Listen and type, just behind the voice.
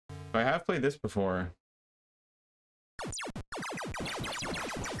I have played this before.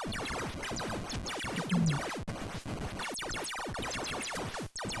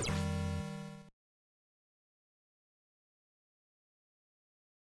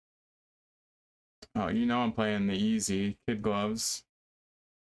 Oh, you know I'm playing the easy kid gloves.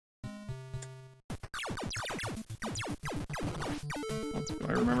 Do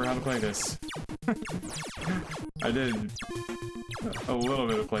I remember how to play this? I did a little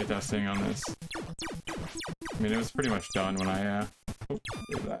bit of playtesting on this. I mean, it was pretty much done when I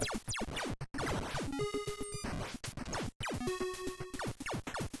did that.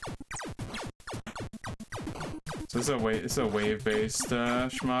 So this is a wave-based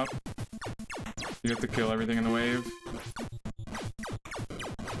shmup. You have to kill everything in the wave.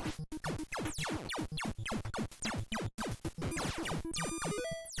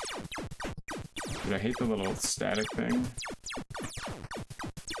 Dude, I hate the little static thing.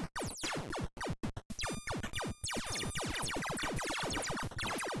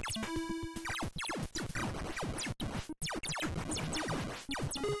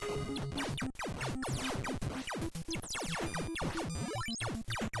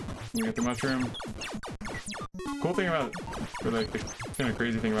 We got the mushroom. Cool thing about, or like the kind of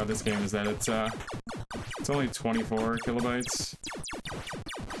crazy thing about this game is that it's only 24 kilobytes.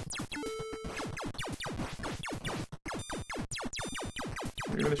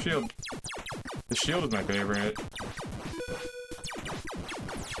 Look at the shield. The shield is my favorite.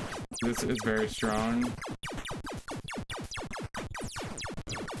 It's very strong.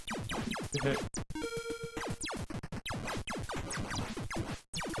 Hit.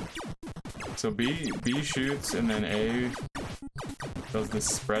 So B shoots and then A does this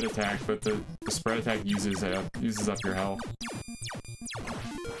spread attack, but the spread attack uses up your health.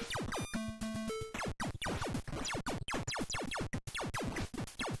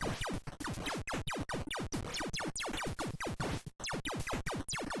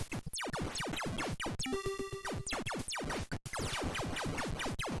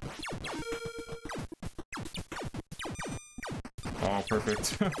 Oh,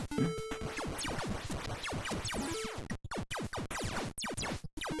 perfect.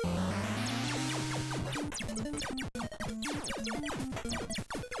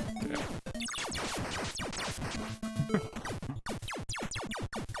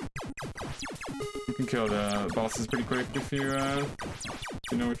 You can kill the bosses pretty quick if you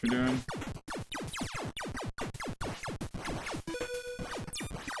know what you're doing.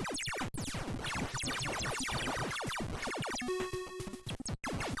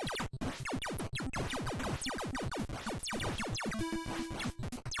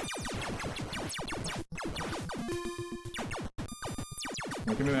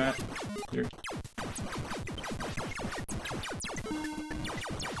 Look at that. Here.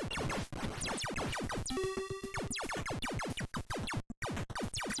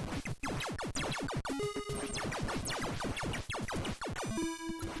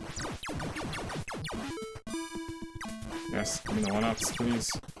 Yes, give me the one-ups, please.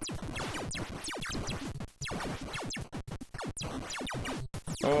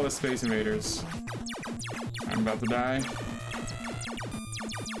 Oh, the Space Invaders. I'm about to die.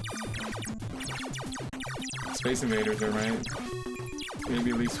 Space Invaders are my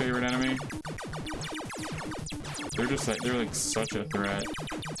maybe least favorite enemy. They're just like, they're like such a threat.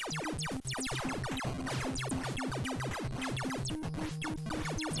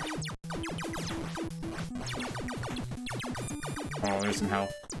 Oh, there's some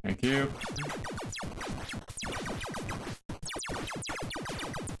health. Thank you.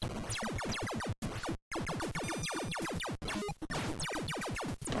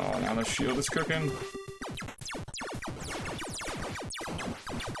 Oh, now the shield is cooking.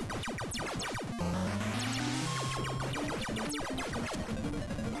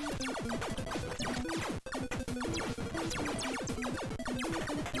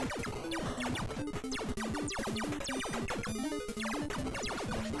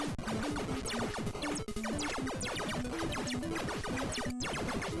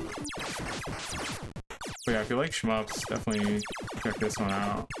 But yeah, if you like shmups, definitely check this one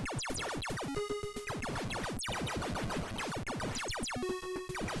out.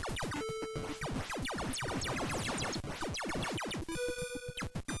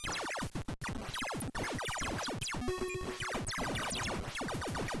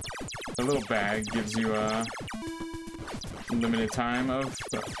 The little bag gives you a limited time of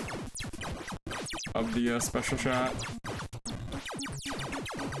the special shot.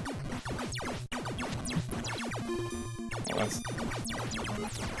 Oh, that's...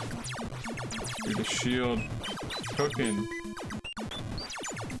 Dude, the shield cooking.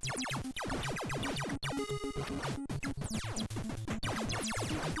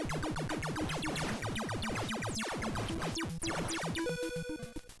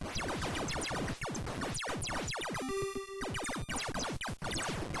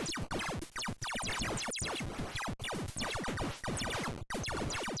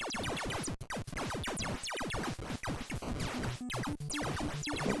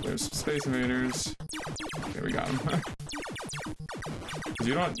 Space Invaders. Okay, we got him. Cause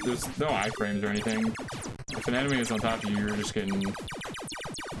you don't, there's no iframes or anything. If an enemy is on top of you, you're just getting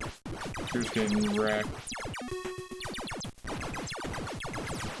wrecked.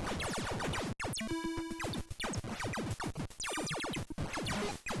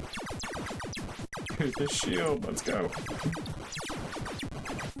 Here's the shield, let's go.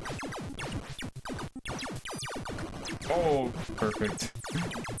 Oh, perfect.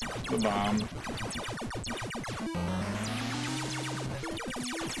 The bomb.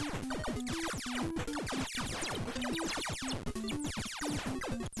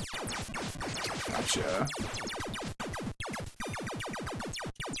 Gotcha.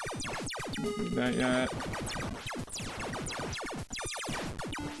 Don't need that yet.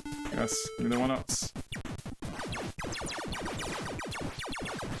 Yes, give me the 1-ups.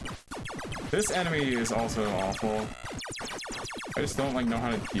 This enemy is also awful. I just don't like know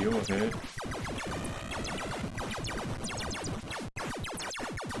how to deal with it.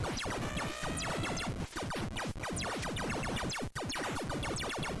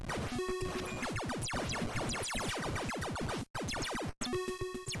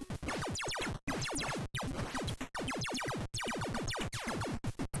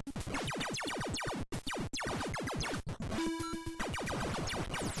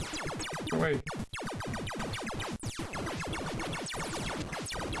 Go away.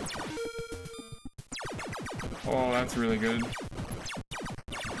 Oh, that's really good.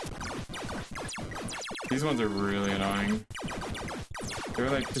 These ones are really annoying. They're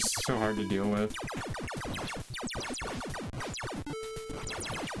like just so hard to deal with.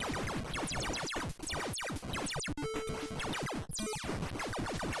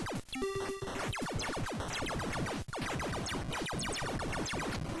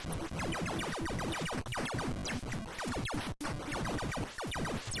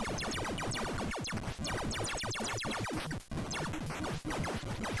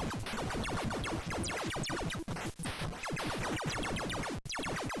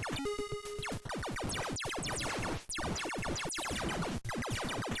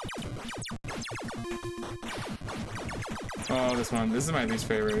 Oh, this one. This is my least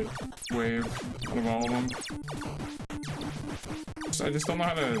favorite wave out of all of them. I just don't know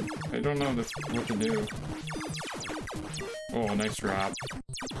how to... I don't know what to do. Oh, nice drop.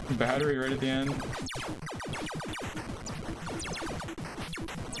 Battery right at the end.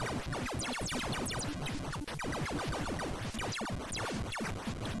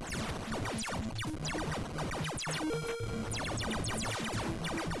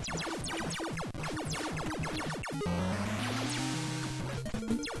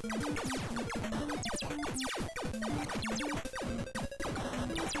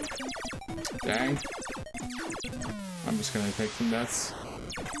 Dang. I'm just gonna take some deaths.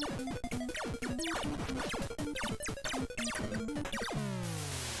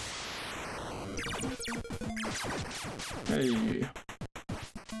 Hey.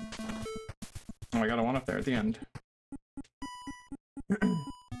 Oh, I got a 1-up there at the end.